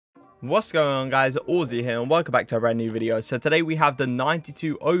What's going on, guys? Aussie here and welcome back to a brand new video. So today we have the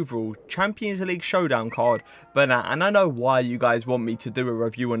 92 overall Champions League Showdown card, Bernat, and I know why you guys want me to do a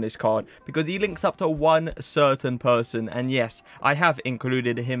review on this card, because he links up to one certain person, and yes, I have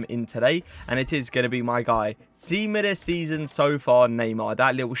included him in today, and it is going to be my guy, team of the season so far, Neymar.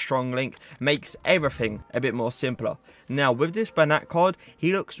 That little strong link makes everything a bit more simpler. Now with this Bernat card,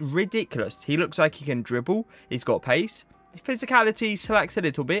 he looks ridiculous. He looks like he can dribble, he's got pace. His physicality slacks a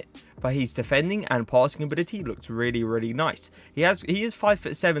little bit, but his defending and passing ability looks really nice. He is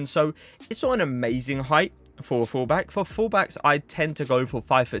 5'7", so it's not an amazing height for a fullback. For fullbacks, I tend to go for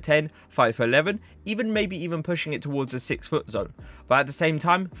 5'10", 5'11", maybe even pushing it towards the 6 foot zone. But at the same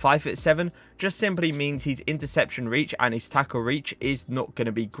time, 5'7" just simply means his interception reach and his tackle reach is not going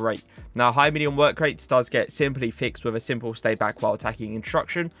to be great. Now, high medium work rates does get simply fixed with a simple stay back while attacking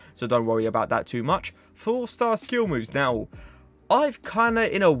instruction, so don't worry about that too much. 4-star skill moves. Now, I've kind of,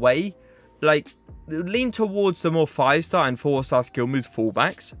 in a way, like, lean towards the more 5-star and 4-star skill moves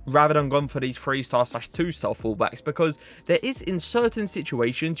fullbacks rather than going for these 3-star / 2-star fullbacks, because there is, in certain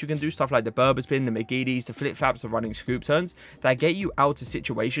situations, you can do stuff like the Berber spin, the McGeedy's, the flip-flaps, the running scoop turns that get you out of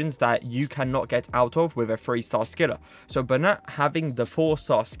situations that you cannot get out of with a 3-star skiller. So Bernat having the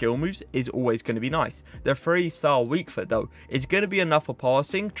 4-star skill moves is always going to be nice. The 3-star weak foot, though, is going to be enough for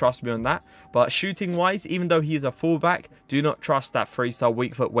passing, trust me on that, but shooting wise, even though he is a fullback, do not trust that 3-star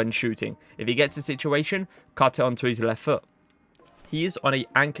weak foot when shooting. If he gets a situation, cut it onto his left foot. He is on a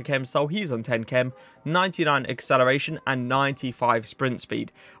anchor chem style, he is on 10 chem, 99 acceleration and 95 sprint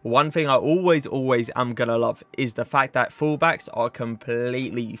speed. One thing I always am gonna love is the fact that fullbacks are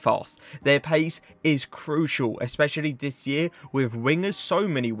completely fast. Their pace is crucial, especially this year with wingers, so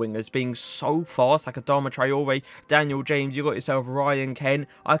many wingers being so fast, like Adama Traore, Daniel James, you got yourself Ryan Kent.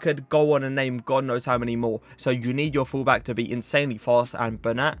 I could go on and name God knows how many more. So you need your fullback to be insanely fast, and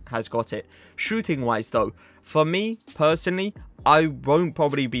Bernat has got it. Shooting wise though, for me personally, I won't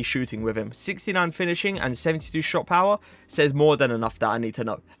probably be shooting with him. 69 finishing and 72 shot power says more than enough that I need to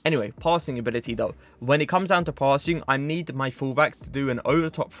know. Anyway, passing ability though. When it comes down to passing, I need my fullbacks to do an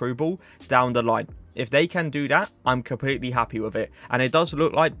over-the-top through ball down the line. If they can do that, I'm completely happy with it. And it does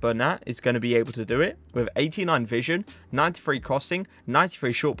look like Bernat is going to be able to do it with 89 vision, 93 crossing,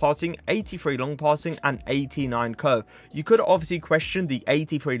 93 short passing, 83 long passing, and 89 curve. You could obviously question the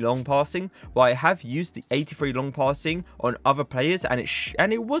 83 long passing, but I have used the 83 long passing on other players, and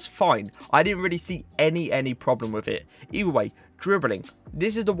it was fine. I didn't really see any problem with it. Either way, dribbling.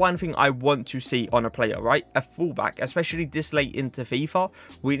 This is the one thing I want to see on a player, right? A fullback, especially this late into FIFA.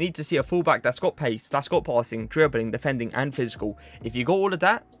 We need to see a fullback that's got pace, that's got passing, dribbling, defending, and physical. If you got all of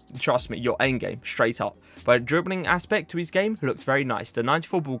that, trust me, you're end game, straight up. But dribbling aspect to his game looks very nice. The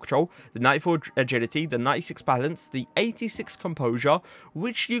 94 ball control, the 94 agility, the 96 balance, the 86 composure,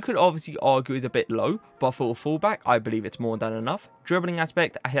 which you could obviously argue is a bit low, but for a fullback, I believe it's more than enough. Dribbling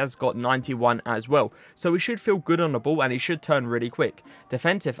aspect has got 91 as well, so he should feel good on the ball and he should turn really quick.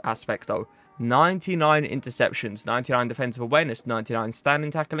 Defensive aspect though, 99 interceptions, 99 defensive awareness, 99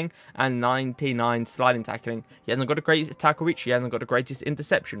 standing tackling, and 99 sliding tackling. He hasn't got the greatest tackle reach, he hasn't got the greatest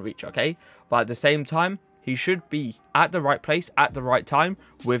interception reach, okay? But at the same time, he should be at the right place at the right time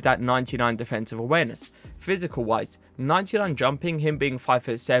with that 99 defensive awareness. Physical wise, 99 jumping, him being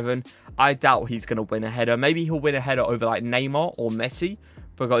 5'7", I doubt he's going to win a header. Maybe he'll win a header over like Neymar or Messi,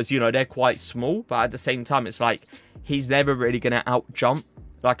 because, you know, they're quite small, but at the same time, it's like he's never really going to out jump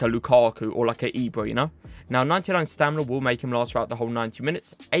like a Lukaku or like a Ibra, you know? Now, 99 stamina will make him last throughout the whole 90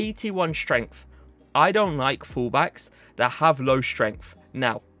 minutes. 81 strength. I don't like fullbacks that have low strength.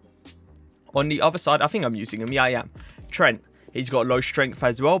 Now, on the other side, I think I'm using him. Yeah, I am. Trent. He's got low strength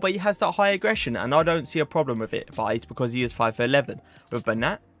as well, but he has that high aggression, and I don't see a problem with it. But it's because he is 5'11". With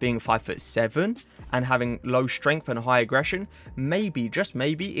Bernat being 5'7" and having low strength and high aggression, maybe, just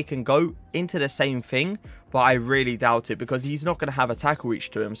maybe, it can go into the same thing, but I really doubt it, because he's not going to have a tackle reach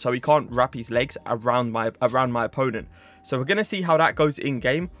to him, so he can't wrap his legs around my opponent. So we're going to see how that goes in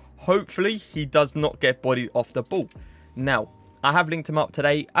game. Hopefully, he does not get bodied off the ball. Now, I have linked him up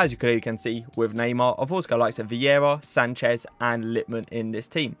today, as you clearly can see, with Neymar. I've also got likes of Vieira, Sanchez, and Littman in this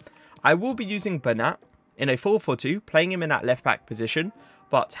team. I will be using Bernat in a 4-4-2, playing him in that left back position.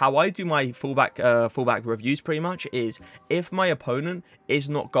 But how I do my fullback reviews pretty much is, if my opponent is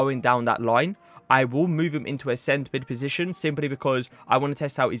not going down that line, I will move him into a centre mid position, simply because I want to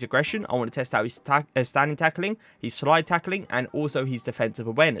test out his aggression, I want to test out his standing tackling, his slide tackling, and also his defensive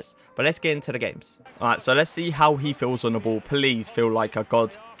awareness. But let's get into the games. Alright, so let's see how he feels on the ball. Please feel like a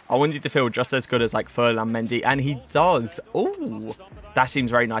god. I want you to feel just as good as like Furlan Mendy, and he does. Oh, that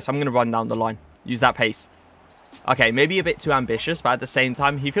seems very nice. I'm going to run down the line. Use that pace. Okay, maybe a bit too ambitious, but at the same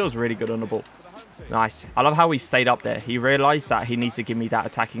time, he feels really good on the ball. Nice. I love how he stayed up there. He realised that he needs to give me that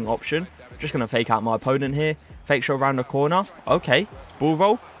attacking option. Just going to fake out my opponent here. Fake shot around the corner. Okay. Ball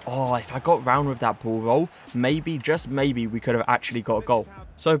roll. Oh, if I got round with that ball roll, maybe, just maybe, we could have actually got a goal.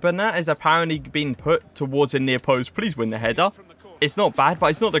 So Bernat is apparently being put towards a near post. Please win the header. It's not bad, but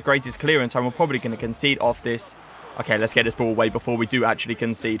it's not the greatest clearance. And we're probably going to concede off this. Okay, let's get this ball away before we do actually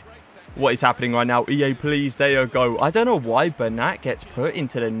concede. What is happening right now? EA, please. There you go. I don't know why Bernat gets put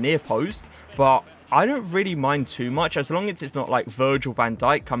into the near post, but I don't really mind too much as long as it's not like Virgil van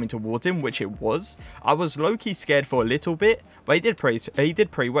Dijk coming towards him, which it was. I was low-key scared for a little bit, but he did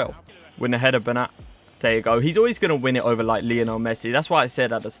pretty well. Win the header, Bernat. There you go. He's always going to win it over like Lionel Messi. That's why I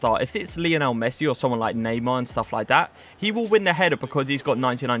said at the start, if it's Lionel Messi or someone like Neymar and stuff like that, he will win the header because he's got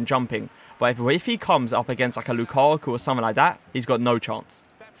 99 jumping. But if he comes up against like a Lukaku or something like that, he's got no chance.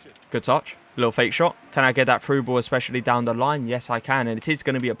 Good touch. Little fake shot. Can I get that through ball, especially down the line? Yes, I can. And it is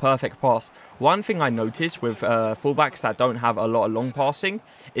going to be a perfect pass. One thing I noticed with fullbacks that don't have a lot of long passing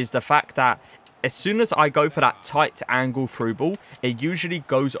is the fact that as soon as I go for that tight angle through ball, it usually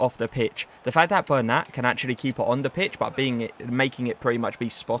goes off the pitch. The fact that Bernat can actually keep it on the pitch, but making it pretty much be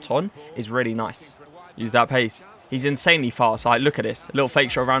spot on is really nice. Use that pace. He's insanely fast. Like, look at this. Little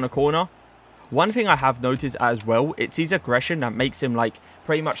fake shot around the corner. One thing I have noticed as well, it's his aggression that makes him like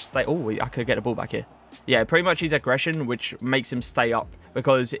pretty much stay. Oh, I could get the ball back here. Yeah, pretty much his aggression which makes him stay up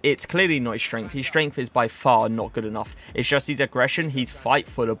because it's clearly not his strength. His strength is by far not good enough. It's just his aggression, his fight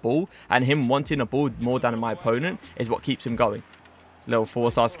for the ball, and him wanting the ball more than my opponent is what keeps him going. Little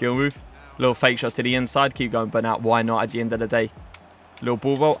 4-star skill move. Little fake shot to the inside. Keep going, Bernat. Why not at the end of the day? Little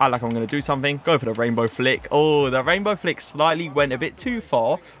ball roll. I like I'm going to do something. Go for the rainbow flick. Oh, the rainbow flick slightly went a bit too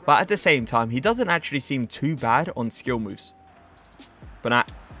far. But at the same time, he doesn't actually seem too bad on skill moves.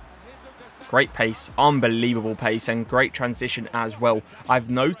 Bernat. Great pace. Unbelievable pace. And great transition as well. I've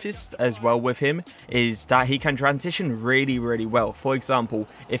noticed as well with him is that he can transition really, really well. For example,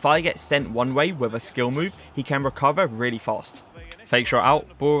 if I get sent one way with a skill move, he can recover really fast. Fake shot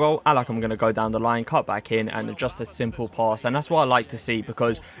out, ball roll, I like I'm going to go down the line, cut back in, and just a simple pass. And that's what I like to see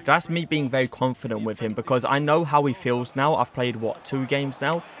because that's me being very confident with him because I know how he feels now. I've played, what, 2 games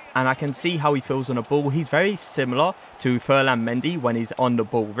now? And I can see how he feels on the ball. He's very similar to Ferland Mendy when he's on the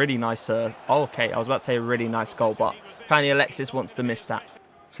ball. Really nice. Oh, okay, I was about to say a really nice goal, but apparently Alexis wants to miss that.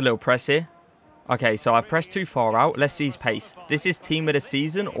 It's a little press here. Okay, so I've pressed too far out. Let's see his pace. This is team of the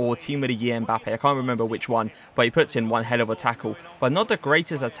season or team of the year Mbappe. I can't remember which one, but he puts in one hell of a tackle. But not the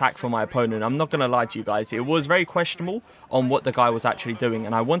greatest attack for my opponent. I'm not going to lie to you guys. It was very questionable on what the guy was actually doing,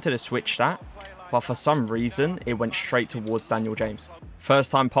 and I wanted to switch that. But for some reason, it went straight towards Daniel James.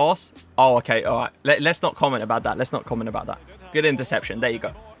 First time pass. Oh, okay, all right. Let's not comment about that. Let's not comment about that. Good interception. There you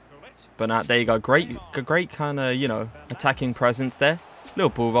go. Bernat, there you go. Great kind of, you know, attacking presence there. Little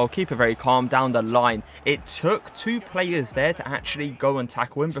ball roll, keep it very calm down the line. It took 2 players there to actually go and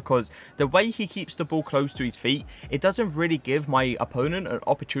tackle him because the way he keeps the ball close to his feet, it doesn't really give my opponent an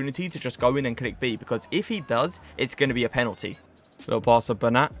opportunity to just go in and click B because if he does, it's going to be a penalty. Little pass of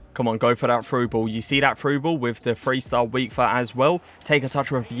Bernat. Come on, go for that through ball. You see that through ball with the 3-star weak foot as well. Take a touch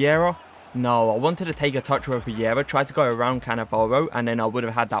with Vieira. No, I wanted to take a touch with Vieira, try to go around Cannavaro, and then I would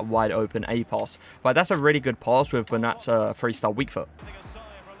have had that wide open A pass. But that's a really good pass with Bernat's 3-star weak foot.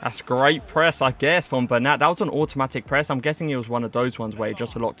 That's great press, I guess, from Bernat. That was an automatic press. I'm guessing it was one of those ones where he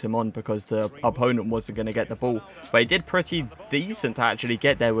just locked him on because the opponent wasn't going to get the ball. But he did pretty decent to actually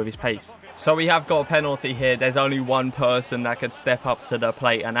get there with his pace. So we have got a penalty here. There's only one person that could step up to the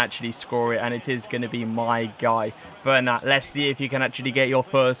plate and actually score it. And it is going to be my guy, Bernat. Let's see if you can actually get your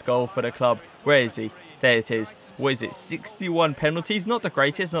first goal for the club. Where is he? There it is. What is it? 61 penalties. Not the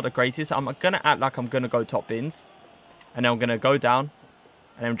greatest, not the greatest. I'm going to act like I'm going to go top bins. And then I'm going to go down.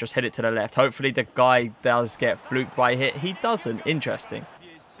 And then just hit it to the left. Hopefully the guy does get fluked by a hit. He doesn't. Interesting.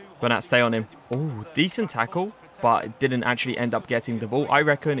 Bernat, stay on him. Oh, decent tackle. But it didn't actually end up getting the ball. I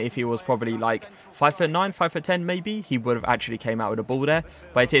reckon if he was probably like 5'9", 5'10", maybe, he would have actually came out with the ball there.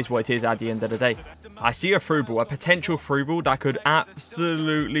 But it is what it is at the end of the day. I see a through ball. A potential through ball that could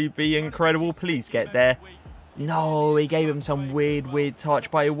absolutely be incredible. Please get there. No, he gave him some weird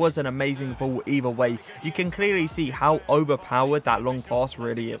touch, but it was an amazing ball either way. You can clearly see how overpowered that long pass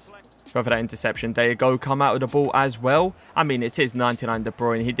really is. Go for that interception. There you go. Come out with the ball as well. I mean, it is 99 De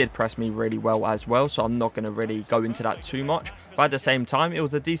Bruyne. He did press me really well as well, so I'm not going to really go into that too much. But at the same time, it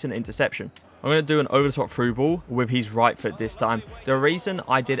was a decent interception. I'm going to do an over-the-top through ball with his right foot this time. The reason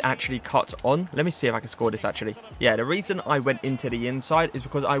I did actually cut on... Let me see if I can score this, actually. Yeah, the reason I went into the inside is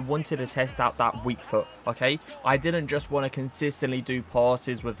because I wanted to test out that weak foot, okay? I didn't just want to consistently do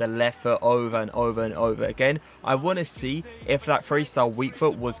passes with the left foot over and over and over again. I want to see if that freestyle weak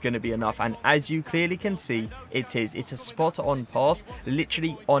foot was going to be enough. And as you clearly can see, it is. It's a spot-on pass,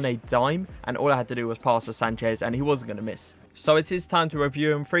 literally on a dime. And all I had to do was pass to Sanchez, and he wasn't going to miss. So it is time to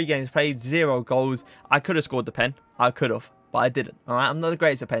review him. 3 games played, 0 goals. I could have scored the pen. I could have, but I didn't. Alright, I'm not the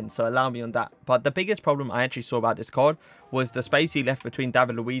greatest at pen, so allow me on that. But the biggest problem I actually saw about this card was the space he left between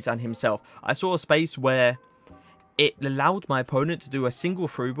David Luiz and himself. I saw a space where it allowed my opponent to do a single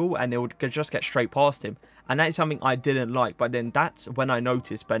through ball and it would just get straight past him. And that is something I didn't like. But then that's when I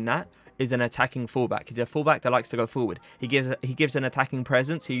noticed Bernat is an attacking fullback. He's a fullback that likes to go forward. He gives an attacking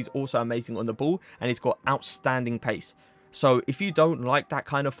presence. He's also amazing on the ball, and he's got outstanding pace. So if you don't like that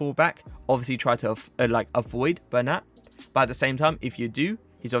kind of fullback, obviously try to avoid Bernat. But at the same time, if you do,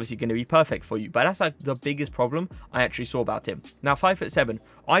 he's obviously going to be perfect for you. But that's like the biggest problem I actually saw about him. Now 5'7".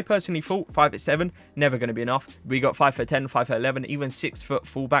 I personally thought 5'7", never going to be enough. We got 5'10", 5'11", even 6 foot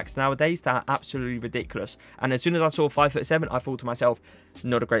fullbacks nowadays that are absolutely ridiculous. And as soon as I saw 5'7", I thought to myself,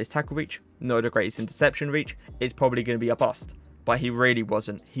 not the greatest tackle reach, not the greatest interception reach. It's probably going to be a bust. But he really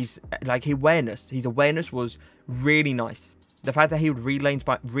wasn't. His awareness was really nice. The fact that he would read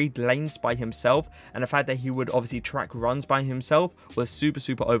lanes by himself, and the fact that he would obviously track runs by himself was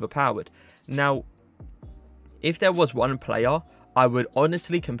super overpowered. Now, if there was one player I would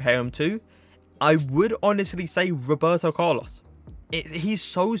honestly compare him to, I would honestly say Roberto Carlos. He's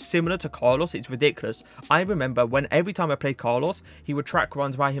so similar to Carlos, it's ridiculous. I remember every time I played Carlos, he would track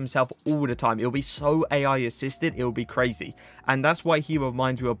runs by himself all the time. It'll be so AI assisted, it'll be crazy. And that's why he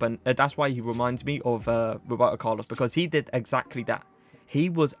reminds me of Roberto Carlos, because he did exactly that. He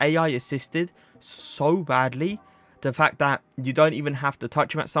was AI assisted so badly, the fact that you don't even have to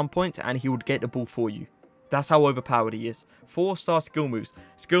touch him at some points and he would get the ball for you. That's how overpowered he is. 4-star skill moves.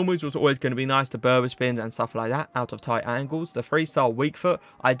 Skill moves was always going to be nice, the Berber spins and stuff like that, out of tight angles. The 3-star weak foot,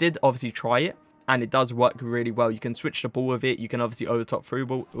 I did obviously try it, and it does work really well. You can switch the ball with it. You can obviously over-top through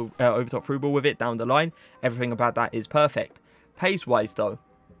ball with it down the line. Everything about that is perfect. Pace-wise, though,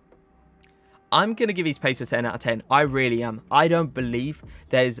 I'm going to give his pace a 10 out of 10. I really am. I don't believe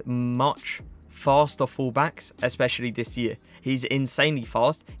there's much faster fullbacks, especially this year. He's insanely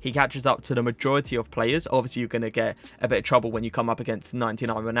fast. He catches up to the majority of players. Obviously, you're going to get a bit of trouble when you come up against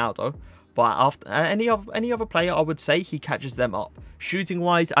 99 Ronaldo. But after any other player, I would say he catches them up.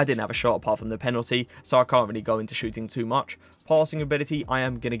 Shooting-wise, I didn't have a shot apart from the penalty, so I can't really go into shooting too much. Passing ability, I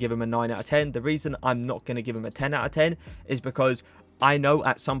am going to give him a 9 out of 10. The reason I'm not going to give him a 10 out of 10 is because I know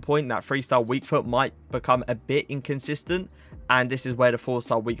at some point that 3-star weak foot might become a bit inconsistent. And this is where the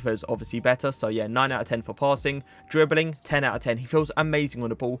 4-star weak foot is obviously better. So yeah, 9 out of 10 for passing. Dribbling, 10 out of 10. He feels amazing on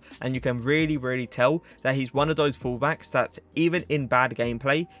the ball. And you can really tell that he's one of those fullbacks that even in bad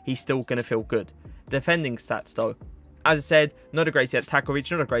gameplay, he's still going to feel good. Defending stats though. As I said, not a great tackle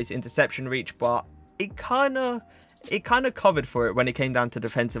reach, not a great interception reach. But it kind of covered for it when it came down to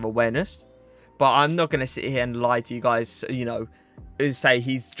defensive awareness. But I'm not going to sit here and lie to you guys, you know, say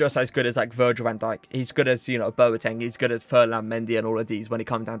he's just as good as like Virgil van Dijk. He's good as, you know, Boateng. He's good as Ferland Mendy and all of these when it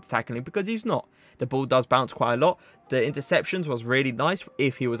comes down to tackling, because he's not. The ball does bounce quite a lot. The interceptions was really nice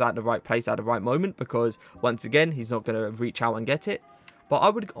if he was at the right place at the right moment, because once again, he's not going to reach out and get it. But I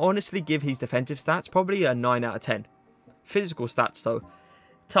would honestly give his defensive stats probably a 9 out of 10. Physical stats though,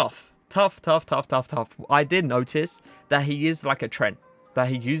 tough. I did notice that he is like a Trent, that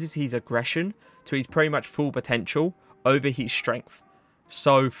he uses his aggression to his pretty much full potential over his strength.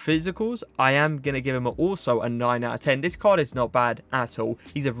 So physicals, I am going to give him also a 9 out of 10. This card is not bad at all.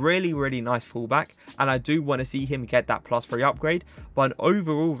 He's a really nice fullback, and I do want to see him get that +3 upgrade. But an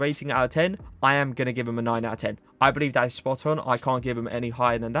overall rating out of 10, I am going to give him a 9 out of 10. I believe that is spot on. I can't give him any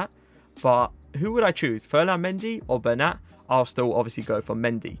higher than that. But who would I choose? Ferland Mendy or Bernat? I'll still obviously go for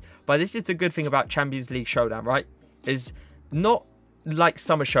Mendy. But this is the good thing about Champions League Showdown, right? Is not like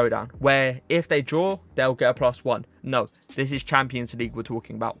Summer Showdown, where if they draw, they'll get a +1. No, this is Champions League we're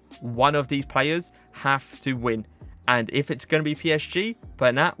talking about. One of these players have to win. And if it's going to be PSG,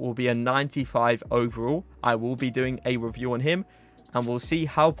 Bernat will be a 95 overall. I will be doing a review on him, and we'll see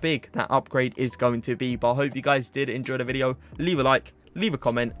how big that upgrade is going to be. But I hope you guys did enjoy the video. Leave a like, leave a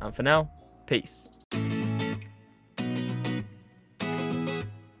comment, and for now, peace.